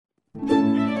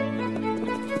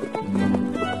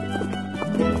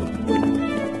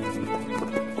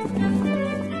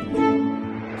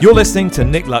You're listening to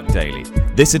Nick Luck Daily.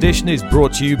 This edition is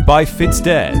brought to you by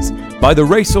FitzDares, by the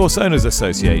Racehorse Owners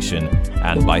Association,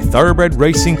 and by Thoroughbred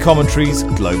Racing Commentary's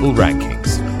Global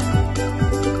Rankings.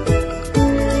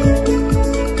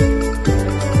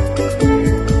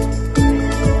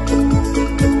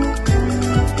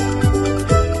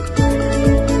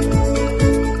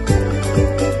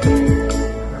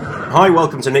 Hi,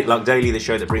 welcome to Nick Luck Daily, the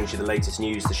show that brings you the latest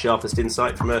news, the sharpest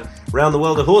insight from around the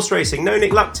world of horse racing. No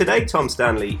Nick Luck today, Tom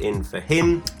Stanley in for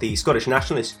him. The Scottish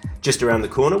National is just around the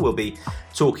corner. We'll be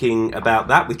talking about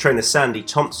that with trainer Sandy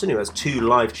Thompson, who has 2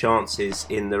 live chances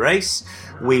in the race.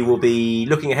 We will be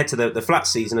looking ahead to the flat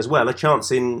season as well. A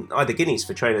chance in either guineas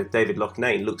for trainer David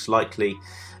Loughnane looks likely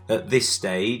at this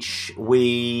stage.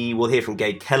 We will hear from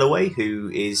Gade Kellaway, who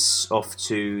is off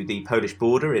to the Polish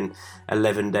border in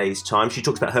 11 days' time. She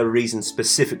talks about her reasons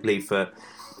specifically for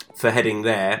heading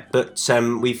there. But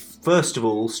we first of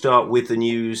all start with the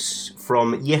news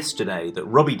from yesterday that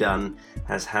Robbie Dunne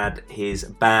has had his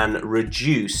ban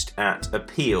reduced at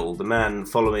appeal. The man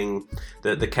following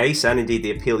the case and indeed the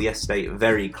appeal yesterday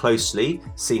very closely,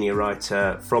 senior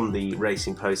writer from the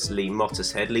Racing Post, Lee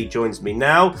Mottershead. Lee joins me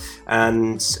now,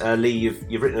 and Lee,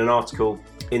 you've written an article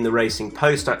in the Racing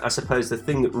Post. I suppose the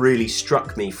thing that really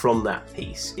struck me from that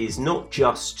piece is not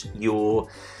just your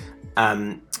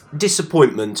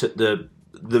disappointment at the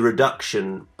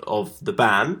reduction of the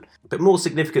ban, but more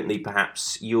significantly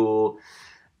perhaps your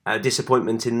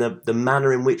disappointment in the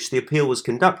manner in which the appeal was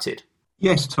conducted.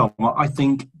 Yes, Tom, I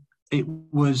think it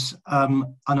was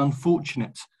an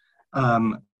unfortunate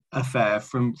affair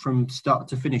from start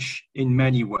to finish in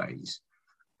many ways.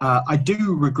 I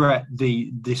do regret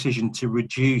the decision to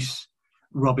reduce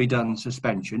Robbie Dunne's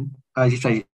suspension. As you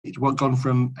say, it's gone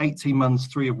from 18 months,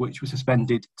 3 of which were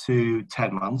suspended, to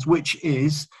 10 months, which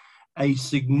is a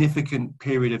significant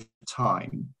period of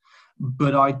time.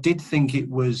 But I did think it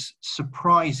was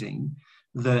surprising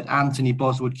that Anthony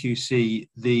Boswood QC,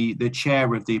 the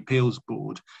chair of the appeals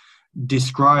board,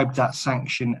 described that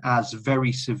sanction as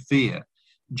very severe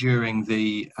during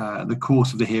the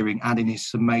course of the hearing and in his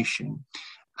summation.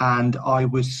 And I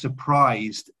was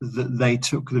surprised that they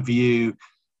took the view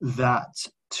that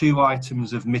 2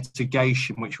 items of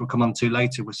mitigation, which we'll come on to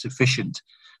later, were sufficient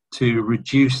to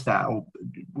reduce that, or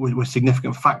were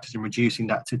significant factors in reducing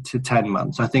that to 10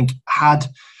 months. I think had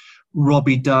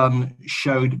Robbie Dunne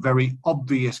showed very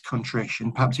obvious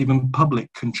contrition, perhaps even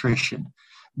public contrition,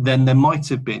 then there might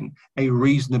have been a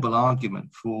reasonable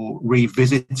argument for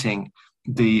revisiting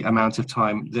the amount of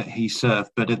time that he served.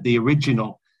 But at the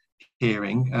original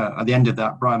hearing, at the end of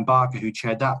that, Brian Barker, who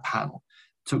chaired that panel,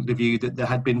 took the view that there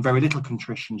had been very little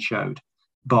contrition showed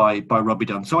by Robbie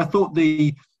Dunne. So I thought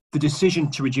the decision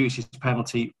to reduce his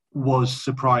penalty was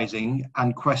surprising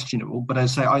and questionable. But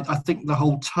as I say, I think the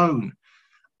whole tone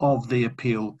of the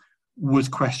appeal was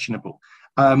questionable.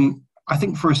 I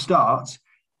think for a start,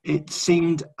 it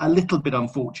seemed a little bit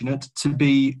unfortunate to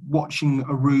be watching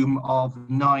a room of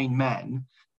 9 men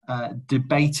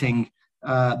debating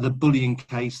the bullying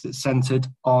case that centred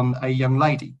on a young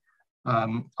lady.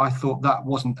 I thought that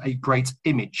wasn't a great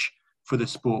image for the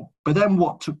sport. But then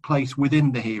what took place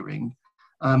within the hearing,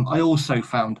 I also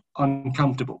found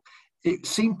uncomfortable. It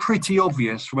seemed pretty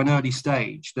obvious from an early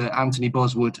stage that Anthony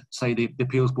Boswood, say the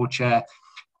appeals board chair,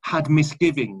 had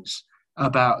misgivings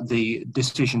about the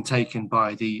decision taken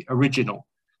by the original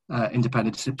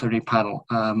independent disciplinary panel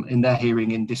in their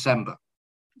hearing in December.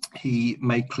 He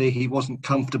made clear he wasn't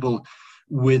comfortable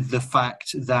with the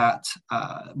fact that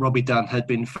Robbie Dunne had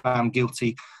been found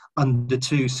guilty under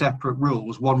 2 separate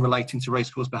rules, one relating to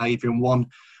racecourse behaviour and one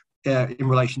in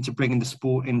relation to bringing the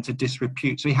sport into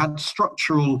disrepute. So he had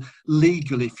structural,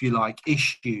 legal, if you like,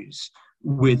 issues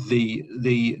with the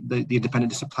independent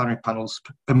disciplinary panel's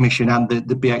permission and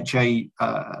the BHA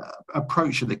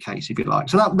approach of the case, if you like.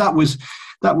 So that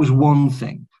was one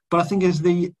thing. But I think as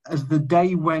the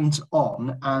day went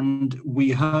on and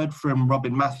we heard from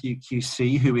Robin Matthew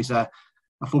QC, who is a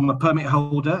former permit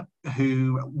holder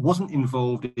who wasn't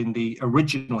involved in the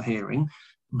original hearing,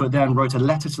 but then wrote a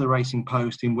letter to the Racing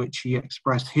Post in which he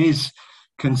expressed his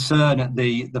concern at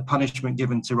the punishment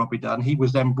given to Robbie Dunne. He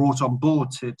was then brought on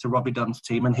board to Robbie Dunne's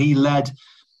team, and he led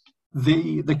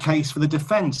the case for the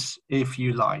defence, if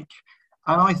you like.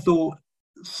 And I thought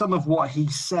some of what he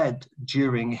said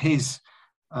during his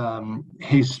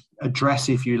address,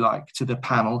 if you like, to the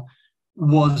panel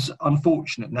was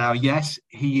unfortunate. Now, yes,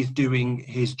 he is doing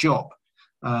his job.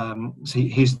 So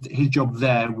his job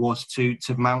there was to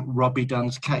mount Robbie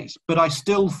Dunne's case. But I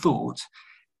still thought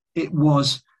it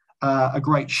was a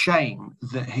great shame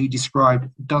that he described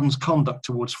Dunne's conduct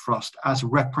towards Frost as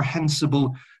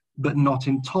reprehensible but not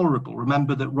intolerable.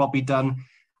 Remember that Robbie Dunne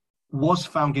was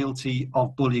found guilty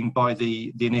of bullying by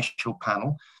the initial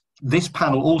panel. This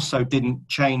panel also didn't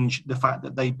change the fact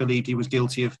that they believed he was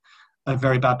guilty of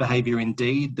very bad behaviour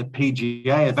indeed. The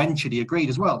PGA eventually agreed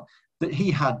as well that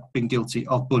he had been guilty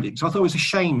of bullying. So I thought it was a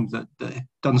shame that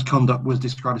Dunn's conduct was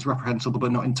described as reprehensible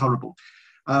but not intolerable.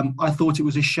 I thought it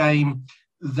was a shame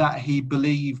that he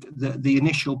believed that the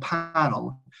initial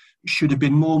panel should have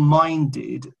been more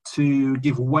minded to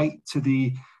give weight to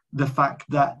the fact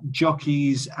that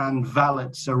jockeys and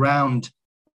valets around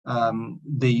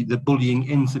the bullying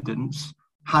incidents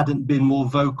hadn't been more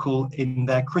vocal in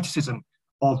their criticism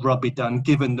of Robbie Dunn,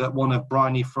 given that one of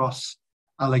Bryony Frost's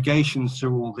allegations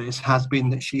through all this has been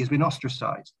that she has been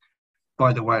ostracised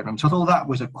by the weight room. So I thought that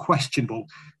was a questionable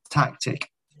tactic.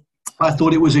 I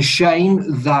thought it was a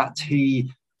shame that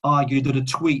he argued that a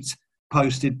tweet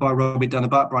posted by Robbie Dunn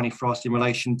about Bryony Frost in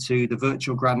relation to the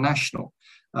virtual Grand National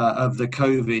of the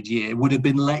COVID year would have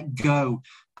been let go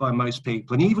by most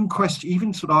people. And he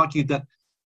even sort of argued that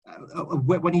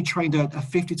when he trained a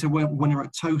 50-to-1 winner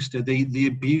at Toaster, the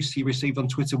abuse he received on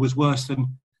Twitter was worse than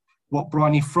what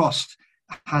Bryony Frost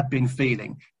had been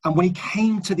feeling. And when he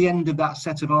came to the end of that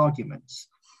set of arguments,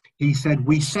 he said,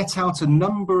 "We set out a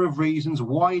number of reasons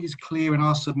why it is clear in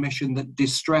our submission that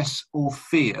distress or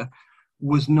fear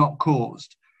was not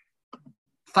caused."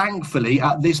 Thankfully,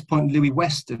 at this point, Louis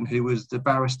Weston, who was the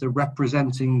barrister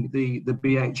representing the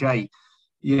BHA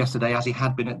yesterday, as he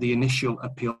had been at the initial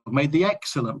appeal, made the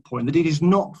excellent point that it is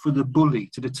not for the bully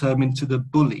to determine to the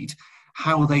bullied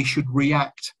how they should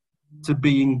react to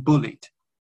being bullied.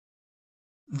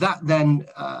 That then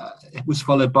was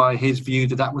followed by his view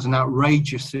that was an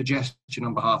outrageous suggestion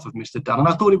on behalf of Mr. Dunn. And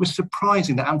I thought it was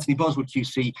surprising that Anthony Boswood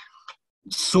QC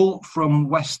sought from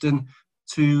Weston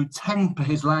to temper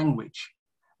his language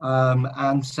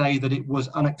and say that it was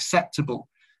unacceptable,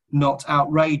 not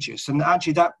outrageous. And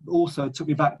actually that also took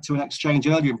me back to an exchange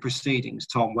earlier in proceedings,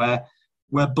 Tom, where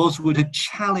Boswood had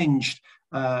challenged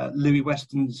Louis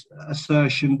Weston's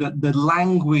assertion that the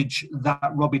language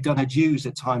that Robbie Dunn had used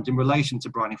at times in relation to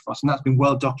Bryony Frost, and that's been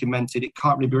well documented, it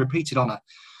can't really be repeated on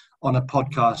a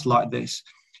podcast like this.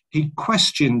 He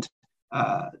questioned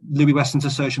Louis Weston's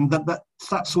assertion that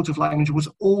sort of language was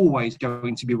always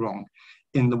going to be wrong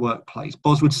in the workplace.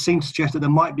 Boswood seemed to suggest that there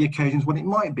might be occasions when it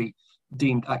might be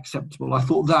deemed acceptable. I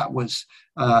thought that was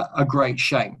a great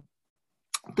shame.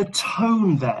 The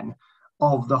tone then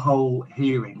of the whole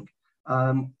hearing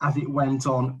as it went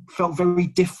on felt very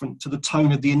different to the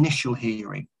tone of the initial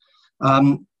hearing.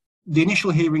 The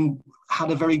initial hearing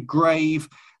had a very grave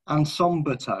and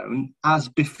sombre tone, as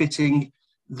befitting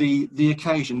the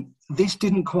occasion. This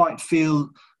didn't quite feel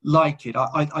like it.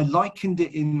 I likened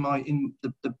it in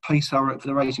the piece I wrote for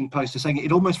the Racing Post to saying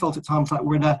it almost felt at times like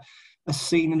we're in a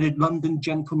scene in a London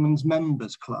Gentlemen's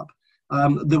Members Club.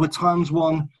 There were times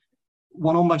one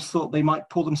almost thought they might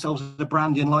pour themselves a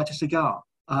brandy and light a cigar.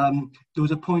 There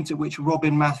was a point at which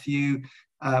Robin Matthew,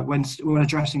 when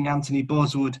addressing Anthony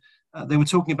Boswood, they were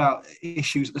talking about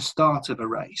issues at the start of a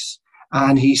race.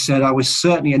 And he said, "I was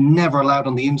certainly never allowed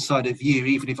on the inside of you,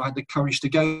 even if I had the courage to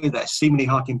go there," seemingly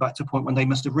harking back to a point when they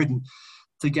must have ridden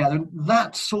together. And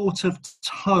that sort of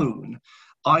tone,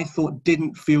 I thought,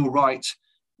 didn't feel right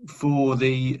for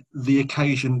the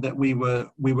occasion that we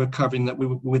were covering,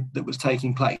 that was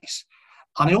taking place.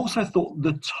 And I also thought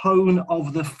the tone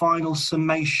of the final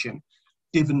summation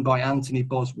given by Anthony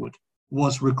Boswood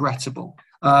was regrettable.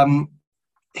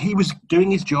 He was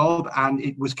doing his job, and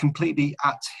it was completely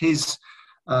at his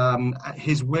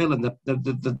will and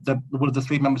the one of the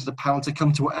three members of the panel to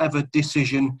come to whatever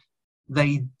decision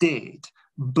they did.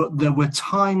 But there were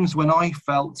times when I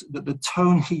felt that the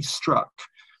tone he struck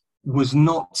was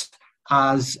not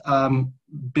as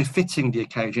befitting the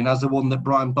occasion as the one that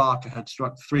Brian Barker had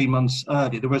struck 3 months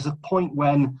earlier. There was a point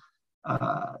when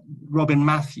Robin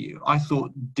Matthew, I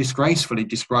thought, disgracefully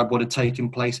described what had taken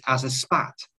place as a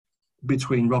spat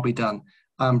between Robbie Dunn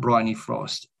and Bryony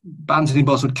Frost. Anthony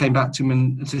Boswood came back to him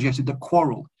and suggested that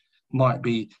quarrel might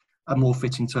be a more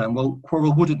fitting term. Well,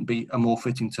 quarrel wouldn't be a more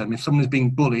fitting term. If someone is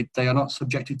being bullied, they are not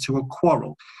subjected to a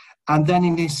quarrel. And then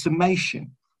in his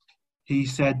summation, he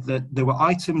said that there were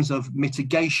items of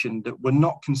mitigation that were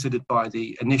not considered by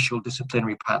the initial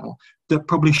disciplinary panel that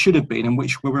probably should have been, and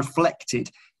which were reflected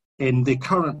in the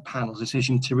current panel's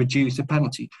decision to reduce the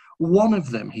penalty. One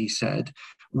of them, he said,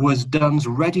 was Dunn's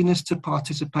readiness to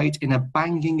participate in a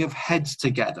banging of heads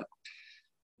together.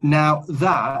 Now,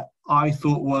 that I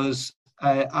thought was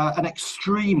an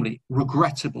extremely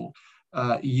regrettable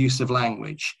use of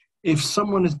language. If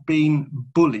someone has been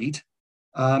bullied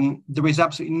there is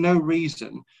absolutely no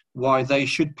reason why they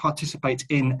should participate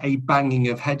in a banging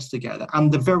of heads together.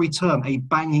 And the very term, a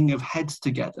banging of heads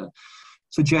together,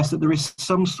 suggests that there is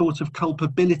some sort of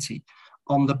culpability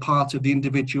on the part of the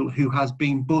individual who has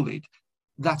been bullied.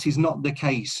 That is not the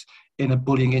case in a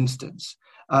bullying instance.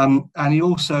 And he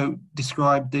also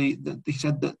described he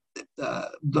said that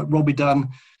Robbie Dunn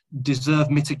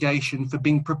deserved mitigation for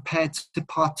being prepared to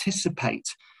participate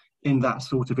in that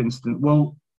sort of incident.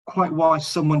 Well, quite why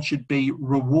someone should be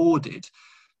rewarded,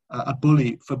 a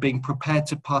bully, for being prepared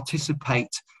to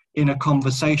participate in a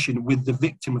conversation with the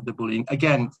victim of the bullying,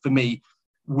 again, for me,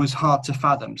 was hard to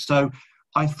fathom. So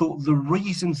I thought the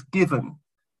reasons given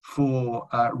for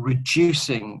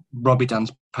reducing Robbie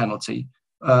Dunn's penalty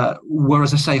were,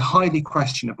 as I say, highly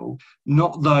questionable.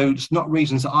 Not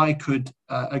reasons that I could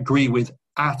agree with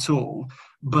at all,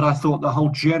 but I thought the whole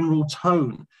general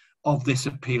tone of this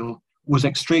appeal was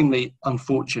extremely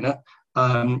unfortunate,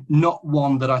 not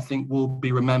one that I think will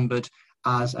be remembered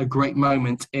as a great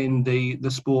moment in the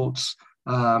sport's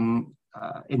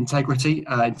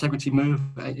integrity move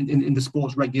in the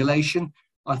sports regulation.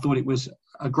 I thought it was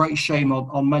a great shame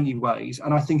on many ways,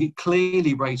 and I think it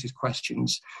clearly raises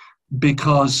questions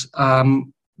because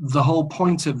the whole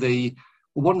point of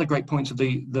one of the great points of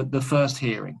the first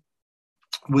hearing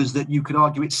was that you could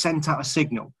argue it sent out a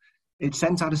signal. It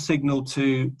sent out a signal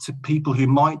to people who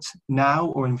might now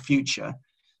or in future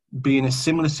be in a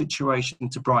similar situation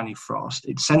to Bryony Frost.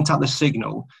 It sent out the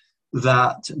signal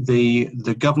that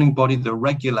the governing body, the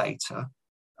regulator,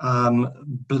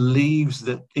 believes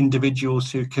that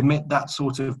individuals who commit that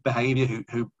sort of behaviour,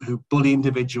 who bully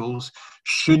individuals,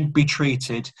 should be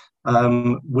treated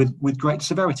with great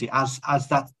severity, as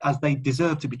they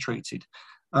deserve to be treated.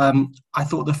 I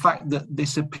thought the fact that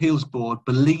this appeals board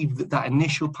believed that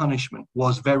initial punishment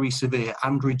was very severe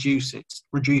and reduced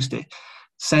it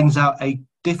sends out a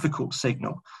difficult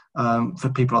signal for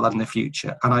people like that in the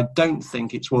future. And I don't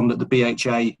think it's one that the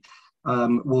BHA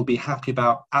will be happy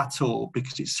about at all,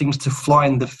 because it seems to fly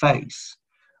in the face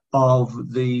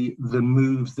of the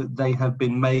moves that they have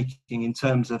been making in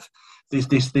terms of this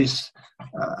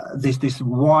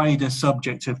wider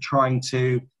subject of trying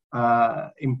to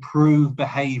improve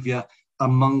behaviour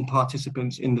among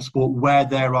participants in the sport where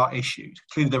there are issues.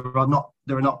 Clearly, there are not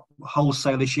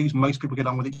wholesale issues. Most people get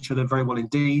on with each other very well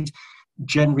indeed.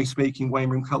 Generally speaking, weighing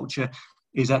room culture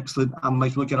is excellent, and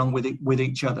most people get on with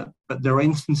each other. But there are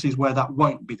instances where that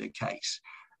won't be the case.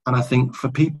 And I think for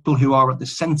people who are at the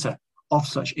centre of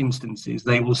such instances,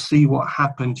 they will see what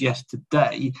happened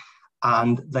yesterday,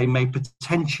 and they may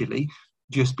potentially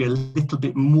just be a little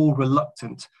bit more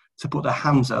reluctant to put their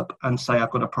hands up and say,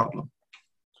 I've got a problem.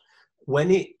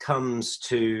 When it comes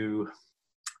to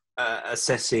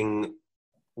assessing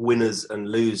winners and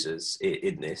losers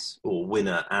in this, or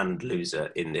winner and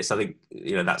loser in this, I think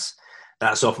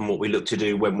that's often what we look to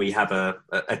do when we have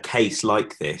a case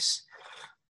like this.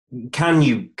 Can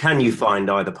you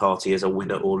find either party as a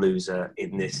winner or loser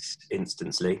in this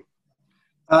instance, Lee?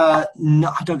 No,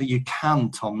 I don't think you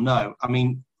can, Tom. No, I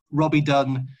mean, Robbie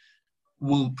Dunn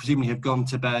will presumably have gone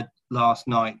to bed last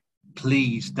night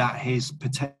pleased that his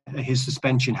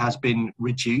suspension has been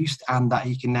reduced and that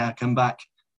he can now come back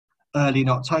early in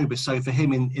October. So for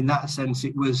him, in that sense,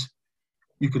 it was,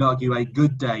 you could argue, a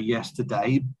good day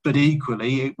yesterday, but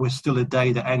equally it was still a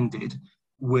day that ended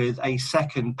with a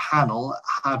second panel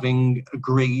having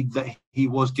agreed that he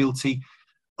was guilty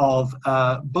of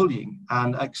bullying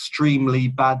and extremely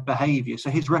bad behaviour. So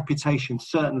his reputation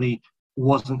certainly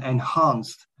wasn't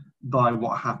enhanced by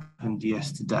what happened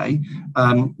yesterday.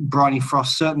 Bryony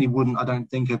Frost certainly wouldn't, I don't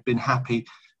think, have been happy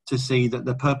to see that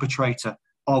the perpetrator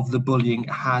of the bullying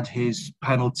had his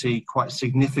penalty quite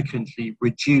significantly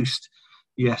reduced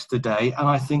yesterday. And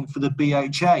I think for the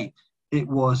BHA, it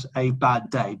was a bad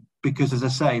day because, as I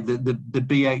say, the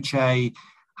BHA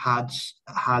had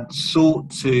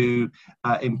sought to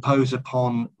impose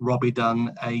upon Robbie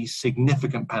Dunn a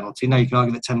significant penalty. Now, you can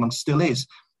argue that 10 months still is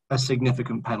a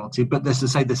significant penalty, but as I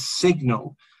say, the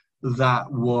signal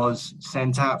that was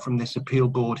sent out from this appeal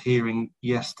board hearing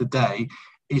yesterday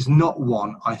is not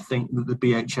one, I think, that the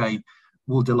BHA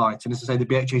will delight. And as I say, the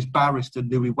BHA's barrister,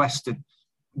 Louis Weston,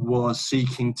 was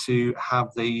seeking to have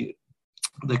the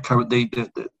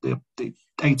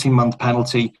 18-month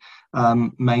penalty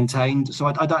maintained. So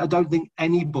I don't think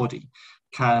anybody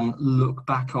can look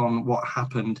back on what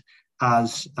happened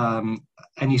as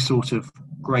any sort of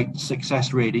great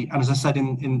success, really. And as I said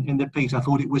in the piece, I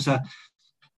thought it was a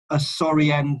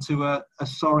sorry end to a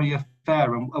sorry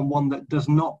affair, and one that does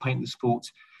not paint the sport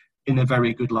in a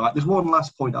very good light. There's one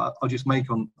last point I'll just make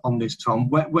on this, Tom.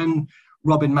 When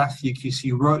Robin Matthew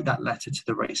QC wrote that letter to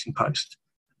the Racing Post.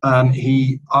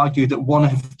 He argued that one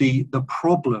of the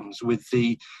problems with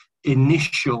the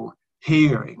initial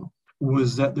hearing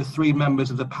was that the three members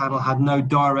of the panel had no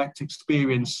direct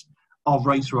experience of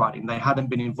race riding. They hadn't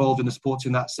been involved in the sport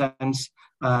in that sense.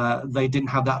 They didn't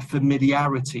have that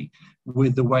familiarity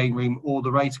with the weighing room or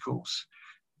the racecourse.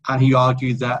 And he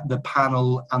argued that the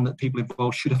panel and the people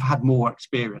involved should have had more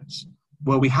experience.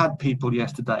 Well, we had people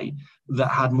yesterday that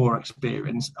had more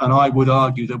experience, and I would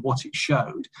argue that what it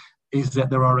showed is that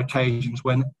there are occasions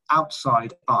when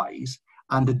outside eyes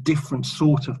and a different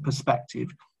sort of perspective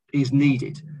is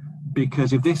needed.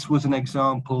 Because if this was an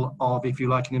example of, if you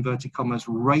like, in inverted commas,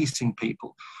 racing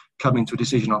people coming to a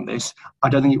decision on this, I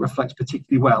don't think it reflects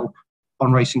particularly well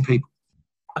on racing people.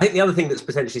 I think the other thing that's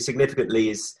potentially significantly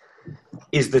is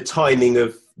the timing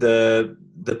of the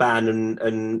ban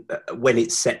and when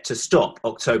it's set to stop,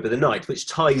 October the 9th, which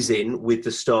ties in with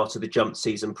the start of the jump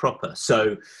season proper.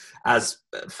 So as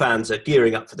fans are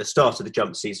gearing up for the start of the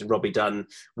jump season, Robbie Dunn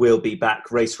will be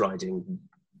back race riding.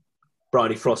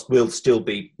 Bryony Frost will still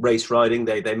be race riding.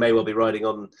 They may well be riding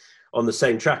on the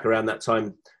same track around that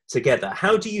time together.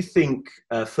 How do you think,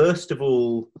 first of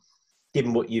all,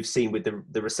 given what you've seen with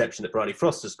the reception that Bryony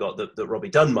Frost has got, that Robbie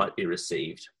Dunn might be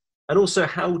received? And also,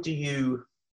 how do you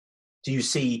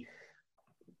see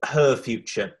her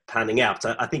future panning out?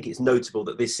 I think it's notable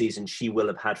that this season she will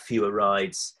have had fewer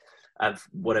rides of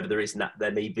whatever there is that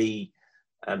there may be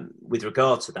with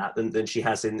regard to that than she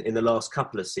has in the last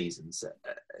couple of seasons.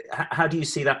 How do you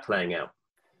see that playing out?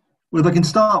 Well, if I can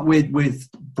start with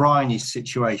Bryony's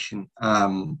situation,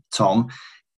 Tom,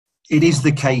 it is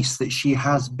the case that she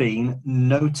has been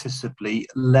noticeably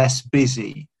less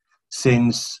busy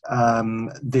since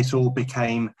this all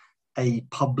became a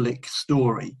public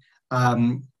story.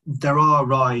 There are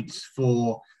rides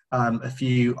for a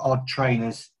few odd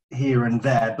trainers here and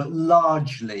there, but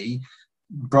largely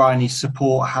Bryony's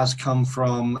support has come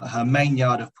from her main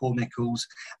yard of Paul Nicholls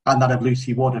and that of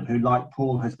Lucy Wadham, who, like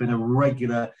Paul, has been a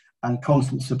regular and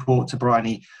constant support to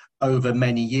Bryony over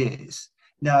many years.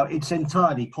 Now, it's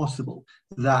entirely possible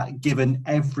that, given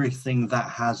everything that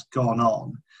has gone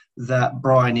on, that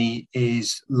Bryony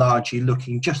is largely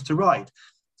looking just to ride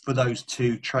for those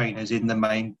two trainers in the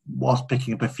main, whilst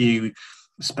picking up a few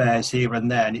spares here and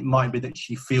there. And it might be that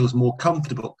she feels more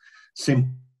comfortable simply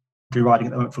riding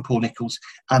at the moment for Paul Nicholls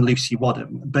and Lucy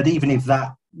Wadham. But even if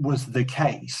that was the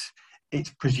case,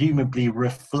 it's presumably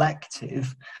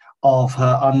reflective of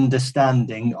her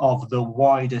understanding of the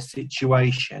wider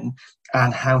situation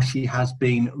and how she has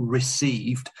been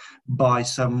received by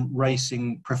some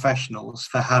racing professionals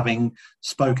for having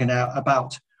spoken out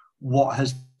about what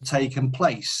has taken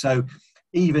place. So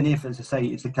even if, as I say,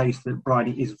 it's the case that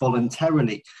Bryony is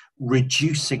voluntarily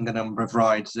reducing the number of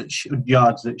yards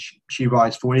that she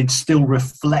rides for, it's still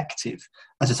reflective,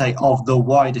 as I say, of the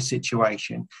wider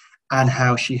situation and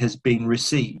how she has been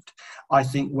received. I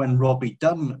think when Robbie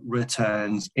Dunn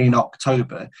returns in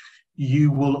October,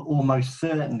 you will almost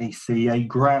certainly see a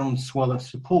groundswell of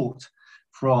support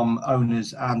from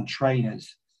owners and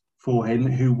trainers for him,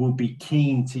 who will be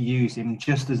keen to use him,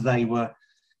 just as they were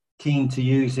keen to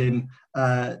use him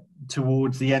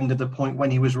towards the end of the point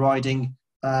when he was riding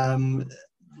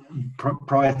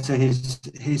prior to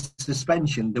his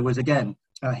suspension. There was, again,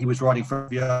 he was riding for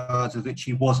yards of which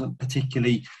he wasn't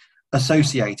particularly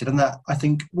associated, and that, I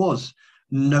think, was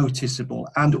noticeable.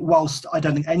 And whilst I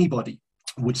don't think anybody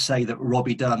would say that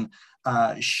Robbie Dunn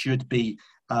should be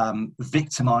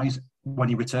victimised when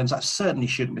he returns, that certainly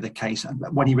shouldn't be the case.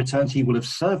 When he returns, he will have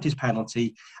served his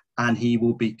penalty and he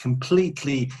will be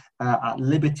completely at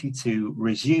liberty to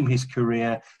resume his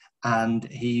career, and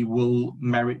he will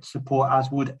merit support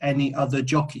as would any other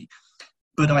jockey.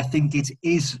 But I think it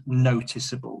is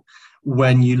noticeable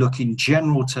when you look in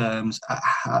general terms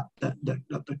at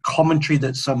the commentary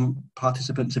that some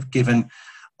participants have given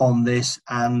on this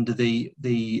and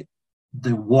the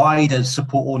wider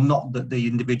support or not that the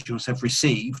individuals have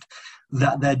received,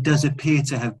 that there does appear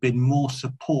to have been more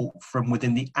support from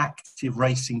within the active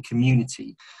racing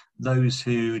community, those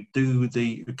who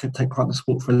could take part in the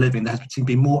sport for a living. There has to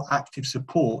be more active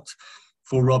support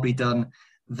for Robbie Dunn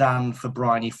than for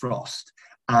Bryony Frost.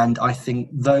 And I think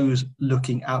those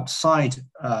looking outside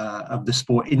of the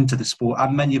sport, into the sport,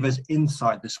 and many of us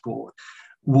inside the sport,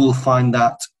 will find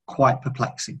that quite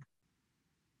perplexing.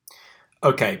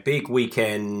 Okay, big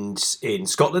weekend in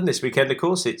Scotland this weekend, of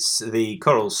course. It's the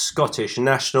Coral Scottish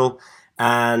National,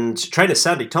 and trainer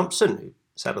Sandy Thompson, who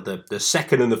saddled the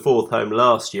second and the fourth home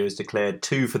last year, has declared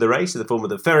 2 for the race in the form of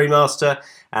the Ferrymaster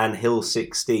and Hill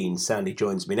 16. Sandy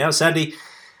joins me now. Sandy,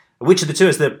 which of the two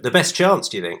has the best chance,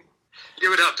 do you think? You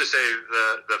would have to say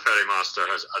the Ferry Master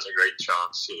has a great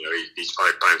chance. He's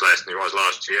 5 pounds less than he was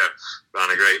last year. Ran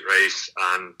a great race,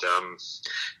 and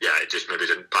it just maybe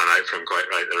didn't pan out for him quite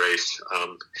right. The race.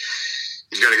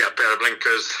 He's going to get a pair of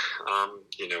blinkers.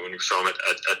 When we saw him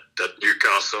at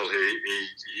Newcastle,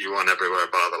 he won everywhere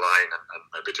bar the line, and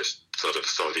maybe just sort of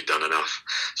thought he'd done enough.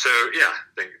 So I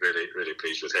think really, really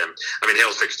pleased with him. I mean, Hill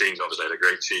 16's obviously had a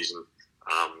great season.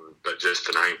 But just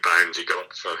the £9 he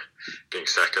got for being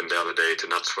second the other day to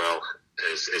Nutswell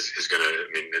is going to. I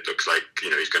mean, it looks like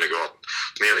he's going to go up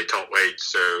nearly top weight,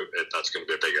 so that's going to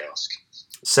be a big ask.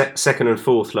 Second and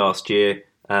fourth last year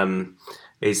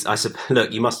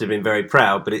look. You must have been very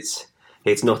proud, but it's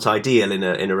not ideal in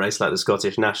a race like the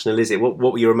Scottish National, is it? What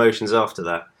were your emotions after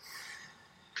that?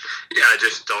 Yeah,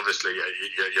 just obviously,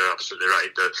 you're absolutely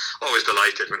right. Always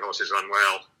delighted when horses run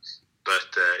well.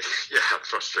 But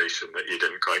frustration that you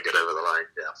didn't quite get over the line.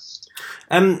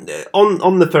 Yeah.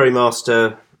 On the Ferry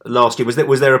Master last year,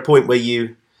 was there a point where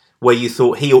you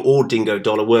thought he or Dingo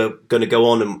Dollar were going to go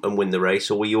on and win the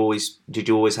race, or did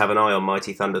you always have an eye on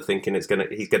Mighty Thunder, thinking he's going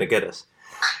to get us?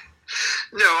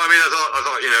 No, I mean, I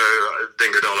thought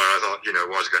Dingo Dollar,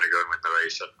 was going to go and win the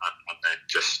race, and then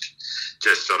just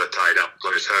sort of tied up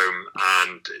close home,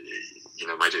 and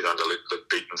Mighty Thunder looked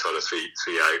beaten sort of three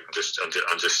out, and just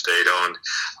stayed on.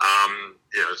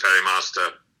 The Ferry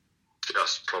Master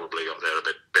just probably got there a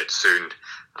bit soon,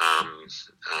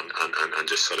 and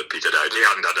just sort of petered out. He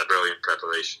hadn't had a brilliant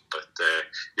preparation, but I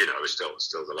was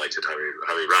still delighted how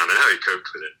he ran and how he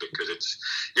coped with it, because it's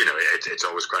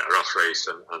always quite a rough race,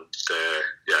 he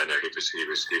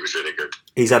was really good.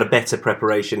 He's had a better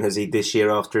preparation, has he, this year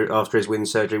after his wind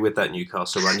surgery with that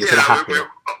Newcastle run? You're sort of happy.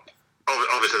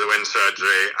 Obviously the wind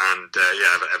surgery, and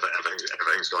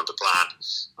everything's gone to plan,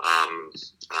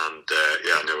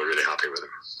 we're really happy with him.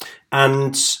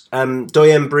 And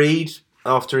Doyen Breed,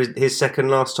 after his second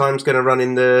last time, is going to run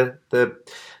in the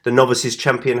Novices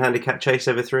Champion Handicap Chase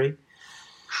over 3.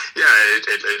 Yeah,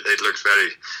 it looks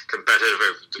very competitive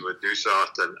with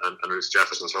Newsart and Ruth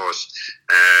Jefferson's horse,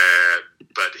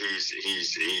 but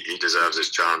he deserves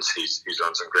his chance. He's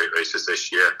run some great races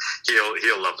this year.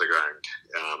 He'll love the ground.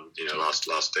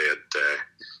 Last day at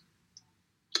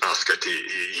Ascot, he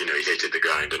hated the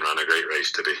ground and ran a great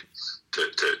race to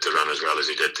run as well as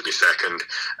he did to be second.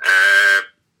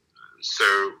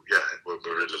 We're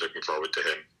really looking forward to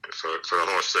him. For a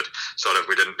horse that sort of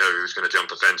we didn't know he was going to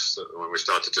jump a fence when we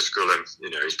started to school him,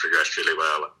 he's progressed really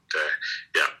well.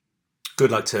 And,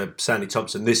 Good luck to Sandy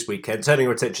Thompson this weekend. Turning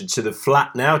our attention to the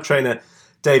flat now, trainer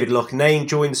David Loughnane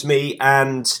joins me,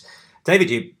 and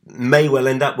David, you may well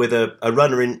end up with a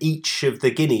runner in each of the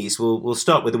guineas. We'll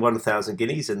start with the 1,000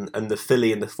 guineas and the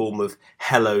filly in the form of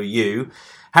Hello You.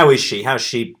 How is she? How's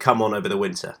she come on over the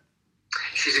winter?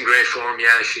 She's in great form,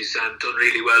 yeah. She's done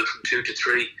really well from 2 to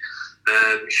 3.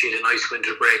 She had a nice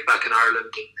winter break back in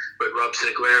Ireland with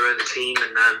Robson Aguera and the team,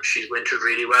 and she's wintered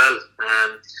really well.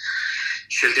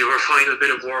 She'll do her final bit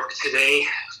of work today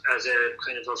as a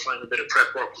kind of her final bit of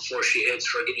prep work before she heads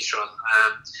for a Guinea Straw.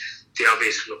 The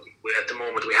obvious look, at the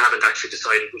moment we haven't actually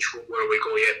decided where we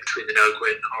go yet between the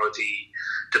Nelquin or the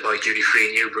Dubai Duty Free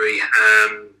in Newbury.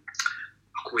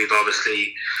 We've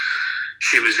obviously,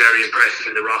 she was very impressive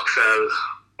in the Rockfell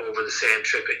over the same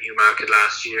trip at Newmarket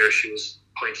last year. She was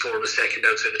 0.4 of a second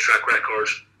outside the track record.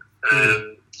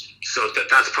 So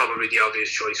that's probably the obvious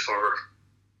choice for her.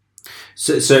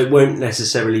 So it won't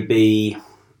necessarily be,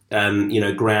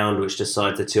 ground which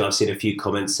decides the two. I've seen a few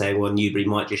comments saying, well, Newbury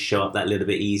might just show up that little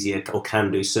bit easier or can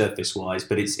do surface-wise,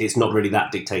 but it's not really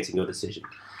that dictating your decision.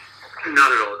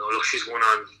 Not at all, no. Look, she's won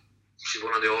on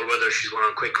the all-weather, she's won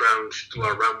on quick ground,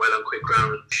 ran well on quick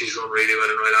ground, she's run really well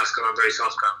in Royal Ascot on very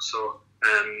soft ground, so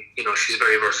she's a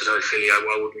very versatile filly. I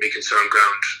wouldn't be concerned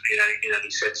ground in any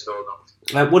sense at all,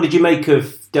 no. What did you make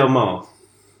of Del Mar?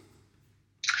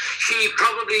 She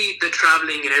probably, the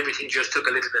travelling and everything just took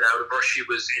a little bit out of her. She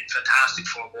was in fantastic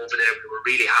form over there. We were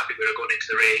really happy with her going into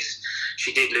the race.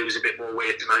 She did lose a bit more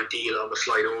weight to Mount Deal on the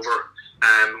flight over,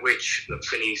 which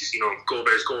fillies, Go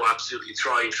Bears Go absolutely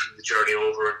thrived from the journey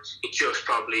over. It just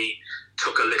probably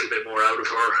took a little bit more out of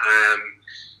her.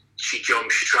 She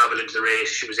jumped, she travelled into the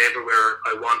race. She was everywhere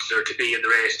I wanted her to be in the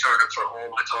race, turning for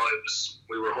home. I thought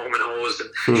we were home and hosed, and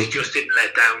she just didn't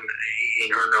let down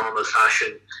in her normal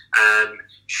fashion.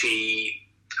 She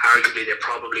arguably, they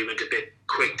probably went a bit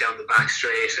quick down the back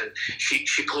straight, and she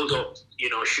pulled up.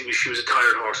 She was a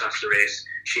tired horse after the race.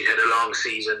 She'd had a long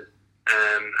season,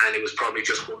 and it was probably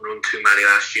just one run too many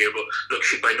last year. But look,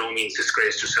 she by no means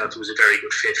disgraced herself. It was a very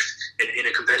good fifth in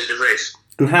a competitive race.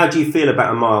 And how do you feel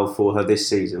about a mile for her this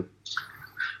season?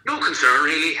 No concern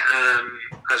really.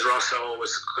 as Rossa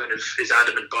always kind of is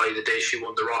adamant by, the day she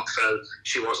won the Rockfell,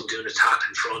 she wasn't doing a tap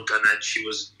in front, and then she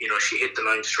was, she hit the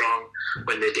line strong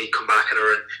when they did come back at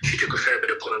her, and she took a fair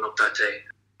bit of pulling up that day.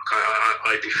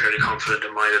 I'd be fairly confident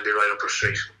that mine would be right up her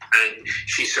street. And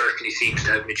she certainly seems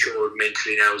to have matured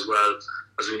mentally now as well.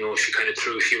 As we know, she kind of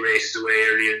threw a few races away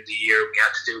earlier in the year. We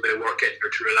had to do a bit of work getting her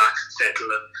to relax and settle,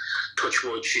 and touch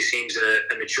wood, she seems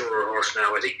a maturer horse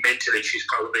now. I think mentally she's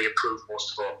probably improved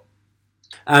most of all.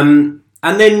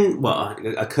 And then, well,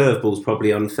 a curveball's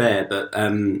probably unfair, but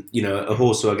a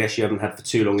horse who I guess you haven't had for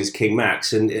too long is King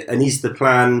Max, and is the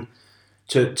plan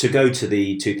to go to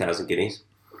the 2,000 guineas?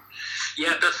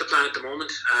 Yeah, that's the plan at the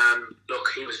moment. Look,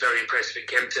 he was very impressive in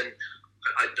Kempton.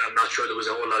 I'm not sure there was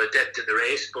a whole lot of depth in the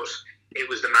race, but it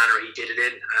was the manner he did it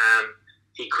in.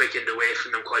 He quickened away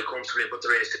from them quite comfortably and put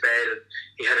the race to bed, and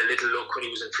he had a little look when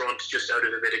he was in front, just out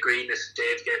of a bit of greenness, and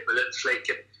Dave gave him a little flick,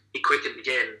 and he quickened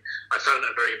again. I found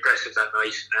that very impressive that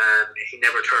night. He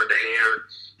never turned a hair.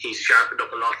 He's sharpened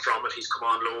up a lot from it. He's come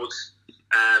on loads.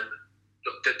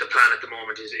 Look, the plan at the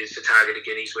moment is to target the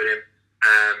Guineas with him.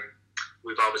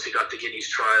 We've obviously got the Guineas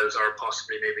trials, or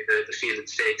possibly maybe the Fielded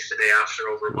Stakes the day after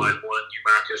over at Mile 1 at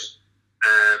Newmarket.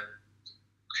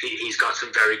 He's got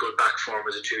some very good back form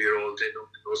as a 2-year-old in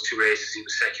those 2 races. He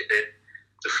was second in.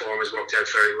 The form has worked out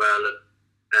very well,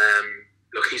 and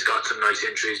look, he's got some nice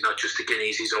entries, not just the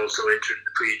Guineas. He's also entered in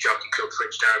the Pre-Jockey Club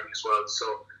French Derby as well. So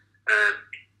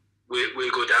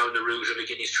we'll go down the route of a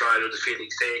Guineas trial or the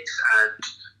Fielding Stakes, and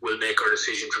we'll make our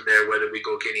decision from there whether we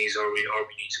go Guineas or we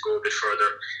need to go a bit further.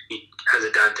 He has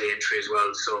a Dante entry as well.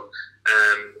 So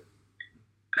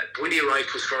when he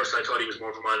arrived was first, I thought he was more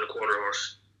of a 1.25 mile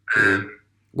horse.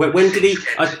 When did he?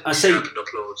 I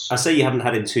say you haven't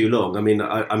had him too long. I mean,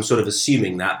 I'm sort of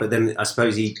assuming that, but then I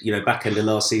suppose he, back end of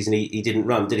last season, he didn't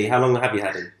run, did he? How long have you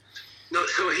had him? No,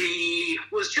 so he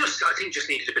was just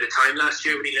needed a bit of time last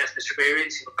year when he left Mr.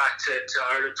 Variance. He went back to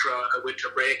Ireland for a winter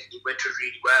break, and he wintered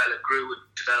really well and grew and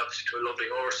developed into a lovely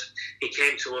horse. He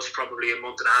came to us probably a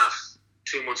month and a half,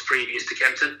 2 months previous to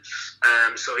Kempton.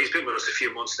 So he's been with us a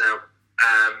few months now.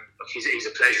 He's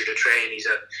a pleasure to train. He's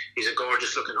a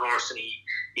gorgeous looking horse, and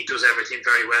he does everything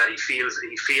very well. He feels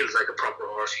like a proper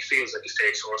horse. He feels like a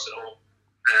stakes horse at home.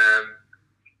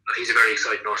 He's a very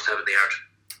exciting horse to have in the yard.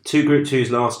 2 Group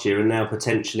 2s last year, and now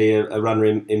potentially a runner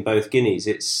in both Guineas.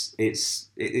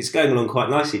 It's going along quite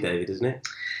nicely, David, isn't it?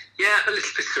 Yeah, a little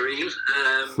bit surreal.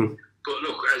 But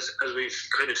look, as we've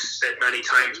kind of said many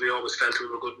times, we always felt we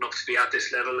were good enough to be at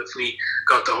this level if we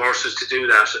got the horses to do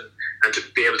that and to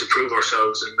be able to prove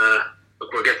ourselves. And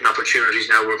look, we're getting opportunities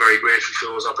now. We're very grateful for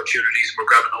those opportunities, and we're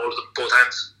grabbing hold of them with both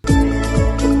hands.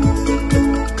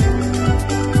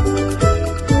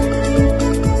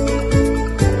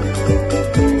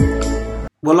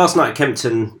 Well, last night at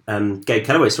Kempton, Gabe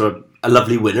Calloway saw a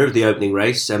lovely winner of the opening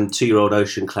race, 2-year-old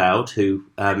Ocean Cloud, who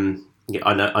I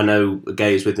know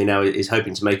Gay is with me now, is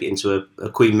hoping to make it into a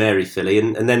Queen Mary filly,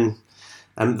 and then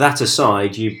that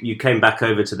aside, you came back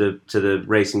over to the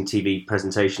Racing TV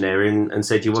presentation area and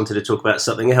said you wanted to talk about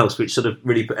something else, which sort of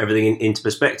really put everything into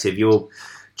perspective. You're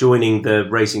joining the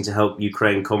Racing to Help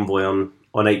Ukraine convoy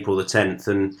on April the 10th,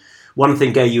 and one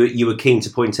thing, Gay, you were keen to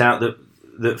point out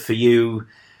that for you,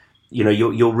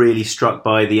 you're really struck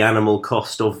by the animal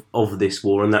cost of this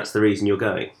war, and that's the reason you're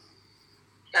going.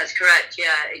 That's correct.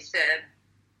 Yeah, it's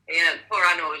poor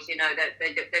animals.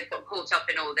 They've got caught up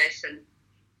in all this, and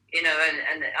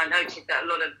and I noticed that a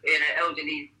lot of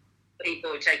elderly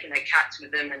people are taking their cats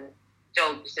with them and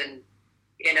dogs, and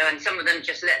and some of them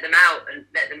just let them out and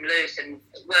let them loose, and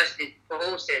worse is for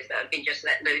horses that have been just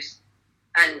let loose.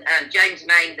 And James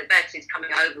Main, the vet, is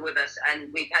coming over with us, and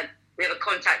we have a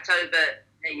contact over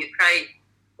in Ukraine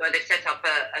where they've set up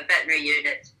a veterinary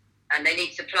unit. And they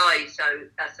need supplies, so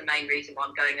that's the main reason why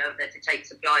I'm going over there, to take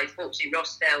supplies. Fortunately,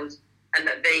 Rossdale's and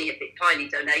McVie kindly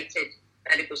donated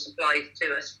medical supplies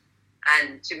to us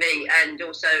and to me, and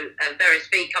also various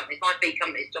feed companies. My feed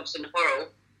company is Dobson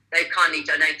Horrell. They've kindly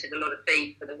donated a lot of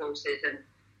feed for the horses, and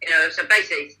so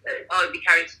basically, I would be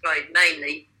carrying supplies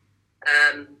mainly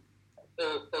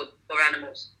for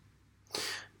animals.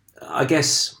 I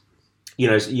guess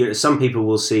some people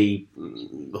will see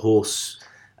horse.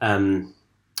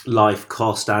 Life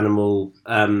cost, animal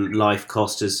life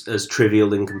cost as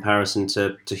trivial in comparison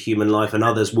to human life, and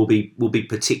others will be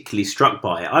particularly struck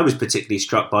by it. I was particularly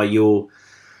struck by your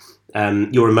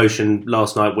emotion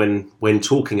last night when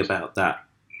talking about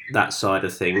that side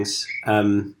of things.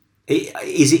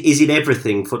 Is it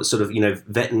everything for sort of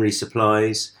veterinary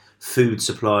supplies, food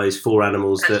supplies for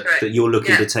animals that you're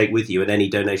looking to take with you, and any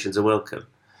donations are welcome?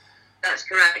 That's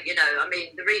correct.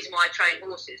 The reason why I train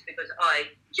horses is because I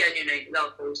genuinely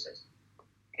love horses.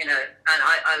 you know, and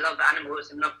I love animals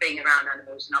and love being around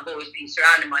animals, and I've always been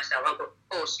surrounding myself. I've got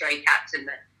 4 stray cats in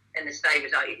the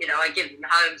stables. I give them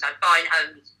homes, I find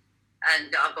homes,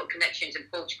 and I've got connections in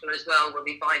Portugal as well where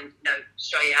we find,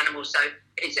 stray animals. So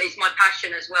it's my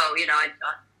passion as well. You know, I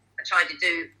try to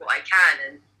do what I can,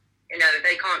 and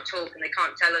they can't talk and they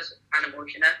can't tell us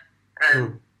animals.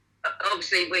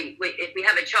 Obviously, if we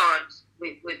have a chance,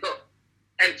 we've got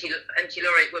empty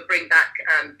lorries. We'll bring back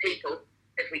people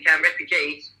if we can,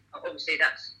 refugees. Obviously,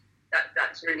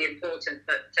 that's really important.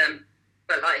 But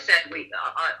like I said,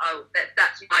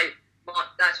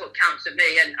 that's what counts for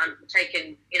me. And I'm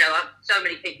taking, so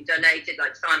many people donated,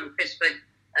 like Simon Crispin,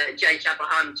 Jay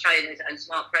Chapelheim trainers, and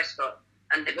Smart Prescott,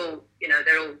 and they're all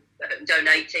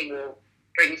donating or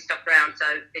bringing stuff around. So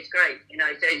it's great.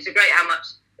 It's great how much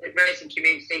the racing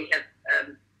community have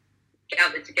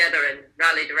gathered together and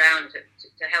rallied around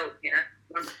to help.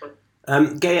 Wonderful.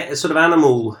 Gay, sort of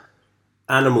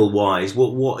animal wise,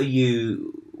 what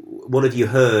have you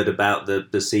heard about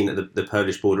the scene at the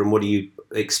Polish border, and what are you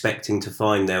expecting to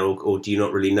find there, or do you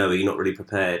not really know? Are you not really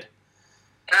prepared?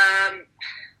 I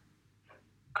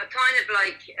kind of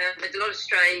there's a lot of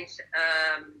strays.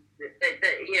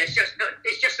 It's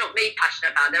just not me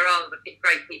passionate about. There are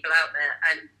great people out there,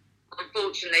 and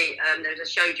unfortunately, there was a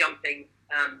show jumping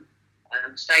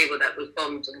stable that was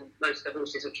bombed, and most of the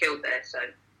horses were killed there. So,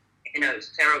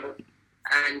 it's terrible.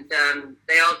 And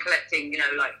they are collecting,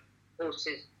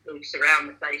 horses loose around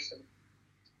the place,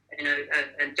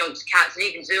 and dogs, cats, and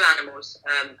even zoo animals.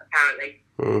 Apparently,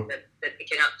 they're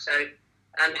picking up. So,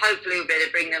 hopefully, we'll be able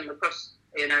to bring them across,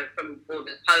 from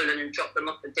border Poland and drop them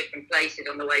off in different places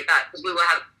on the way back. Because we will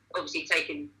have obviously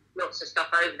taken lots of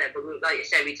stuff over there, but like you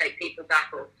say, we take people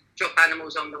back or drop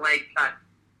animals on the way back.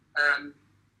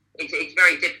 It's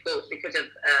very difficult because of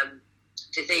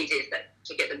diseases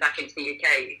to get them back into the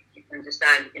UK. You can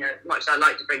understand, much I'd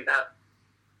like to bring back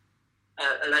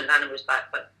a load of animals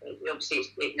back, but obviously,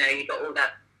 you've got all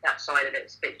that side of it.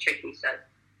 It's a bit tricky. So,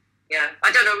 yeah,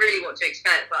 I don't know really what to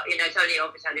expect, but, it's only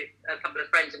obviously a couple of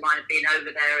friends of mine have been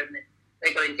over there and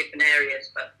they go in different areas,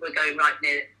 but we're going right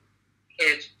near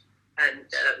here, and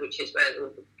which is where all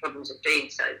the problems have been.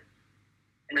 So,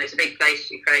 it's a big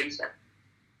place, Ukraine,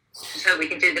 so we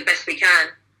can do the best we can.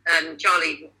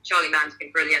 Charlie Mann's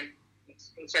been brilliant.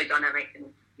 He's so dynamic and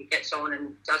he gets on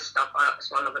and does stuff. That's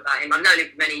what I love about him. I've known him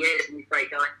for many years and he's a great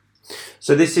guy.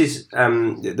 So this is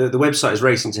the website is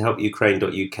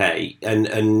racingtohelpukraine.uk,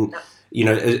 and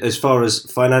as far as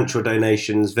financial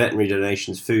donations, veterinary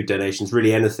donations, food donations,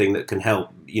 really anything that can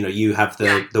help. You have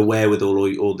the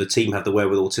wherewithal, or the team have the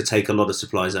wherewithal to take a lot of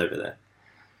supplies over there.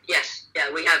 Yes, yeah,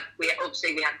 we have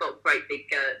got great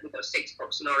big. We've got 6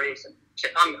 box lorries, and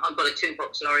I've got a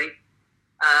 2-box lorry.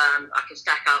 I can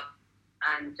stack up,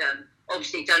 and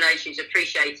obviously donations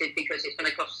appreciated because it's going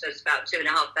to cost us about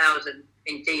 2,500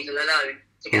 in diesel alone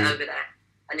to get over there,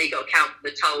 and you've got to count for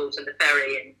the tolls and the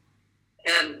ferry,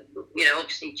 and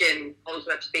obviously Jim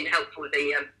Holsworth's been helpful with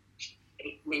the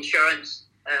insurance.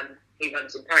 He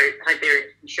runs Iberian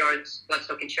Insurance,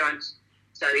 Bloodstock Insurance.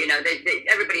 So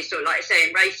everybody's sort of, like I say,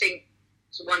 in racing,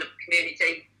 it's a wonderful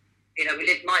community. We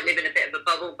might live in a bit of a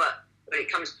bubble, but when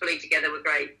it comes pulling together, we're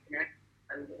great.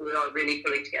 And we are really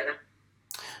pulling together.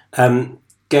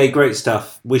 Gay, great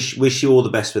stuff. Wish you all the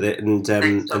best with it, and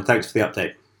thanks for the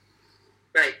update.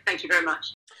 Great, thank you very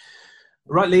much.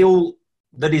 Right, Lee, all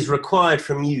that is required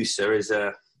from you, sir, is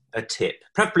a tip,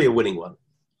 preferably a winning one.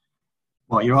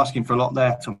 Well, you're asking for a lot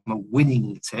there, Tom, a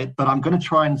winning tip, but I'm going to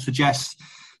try and suggest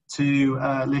to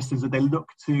listeners that they look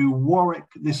to Warwick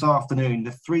this afternoon,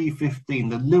 the 3:15,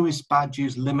 the Lewis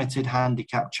Badgers Limited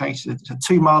Handicap Chase. It's a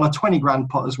 2-miler, 20 grand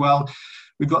pot as well.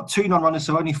 We've got 2 non-runners,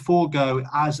 so only 4 go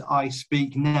as I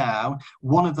speak now.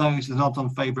 One of those is an odds-on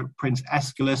favourite, Prince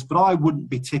Aeschylus, but I wouldn't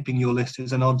be tipping your list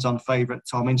as an odds-on favourite,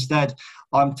 Tom. Instead,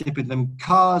 I'm tipping them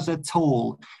Casa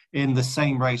Tall in the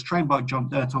same race, trained by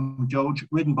Tom George,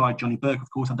 ridden by Johnny Burke,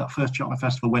 of course, had that first Cheltenham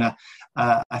Festival winner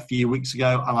a few weeks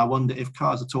ago, and I wonder if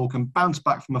Casa Tall can bounce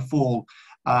back from a fall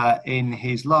in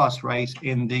his last race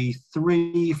in the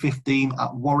 3:15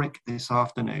 at Warwick this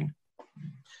afternoon.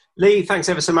 Lee, thanks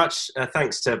ever so much.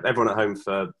 Thanks to everyone at home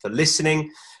for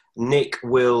listening. Nick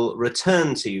will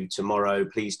return to you tomorrow.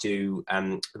 Please do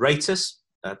rate us.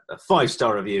 A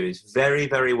 5-star review is very,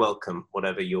 very welcome,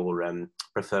 whatever your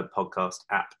preferred podcast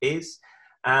app is.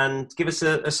 And give us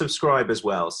a subscribe as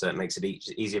well, so it makes it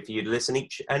easier for you to listen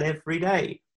each and every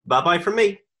day. Bye-bye from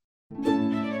me.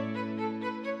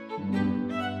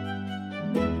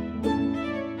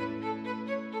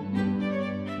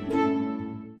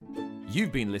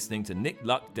 You've been listening to Nick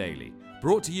Luck Daily,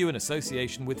 brought to you in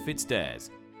association with FitzDares,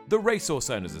 the Racehorse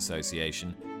Owners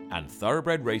Association, and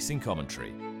Thoroughbred Racing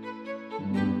Commentary.